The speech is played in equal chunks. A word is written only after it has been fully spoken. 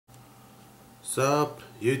Sup,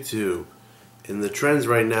 YouTube? And the trends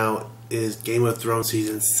right now is Game of Thrones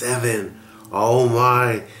Season 7. Oh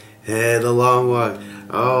my, head a long one.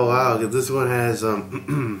 Oh wow, this one has,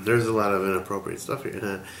 there's a lot of inappropriate stuff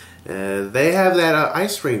here. They have that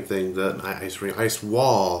ice ring thing, ice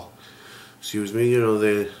wall. Excuse me,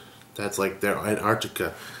 that's like their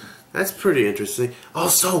Antarctica. That's pretty interesting.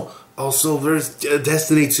 Also, there's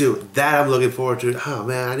Destiny 2. That I'm looking forward to. Oh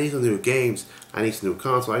man, I need some new games. I need some new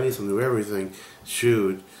console. I need some new everything.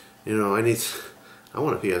 Shoot, I want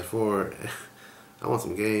a PS4. I want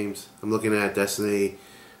some games. I'm looking at Destiny.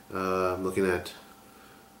 I'm looking at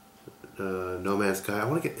No Man's Sky. I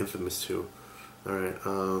want to get Infamous 2. All right.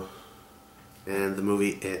 And the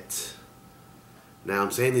movie It. Now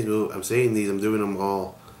I'm saying these. I'm doing them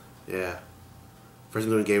all. Yeah. First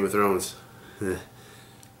I'm doing Game of Thrones.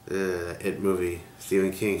 It movie.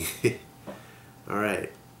 Stephen King.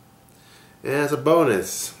 Alright. And as a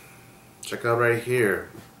bonus, check out right here.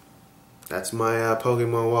 That's my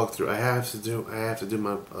Pokemon walkthrough. I have to do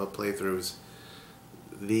my playthroughs.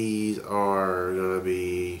 These are gonna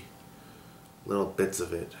be little bits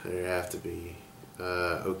of it. There have to be.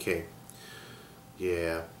 Okay.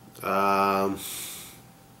 Yeah.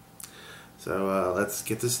 So let's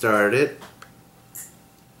get this started.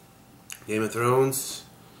 Game of Thrones.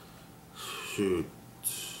 Shoot.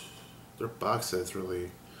 Their box set's really.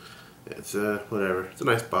 It's whatever. It's a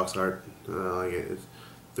nice box art. I like it. It's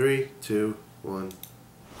 3, 2, 1.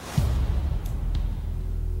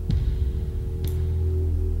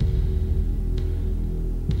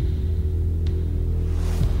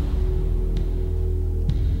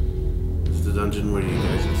 This is the dungeon where you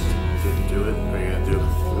guys just get to do it. Or you gotta do it.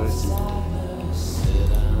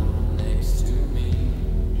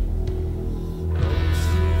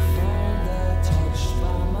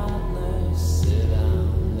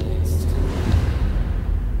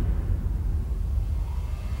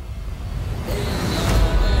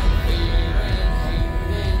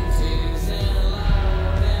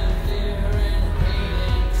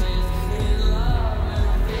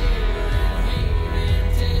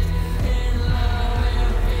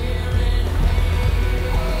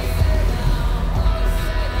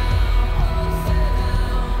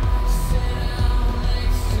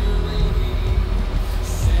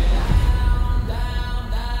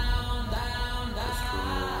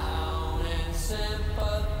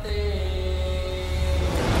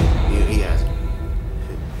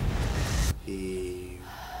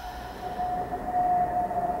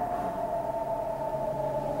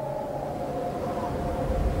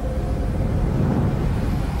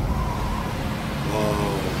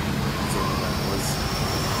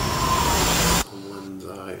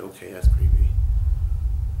 Okay, that's creepy.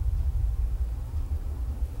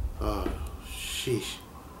 Oh, sheesh.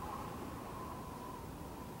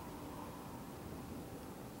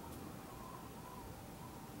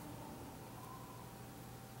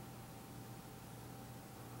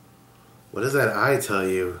 What does that eye tell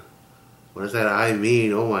you? What does that eye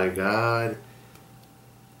mean? Oh my god.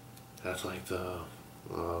 That's like the...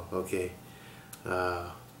 Oh, okay.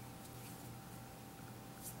 I'm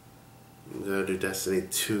gonna do Destiny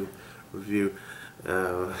 2 review.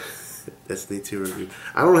 Destiny 2 review.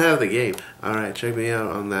 I don't have the game. Alright, check me out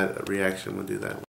on that reaction. We'll do that one.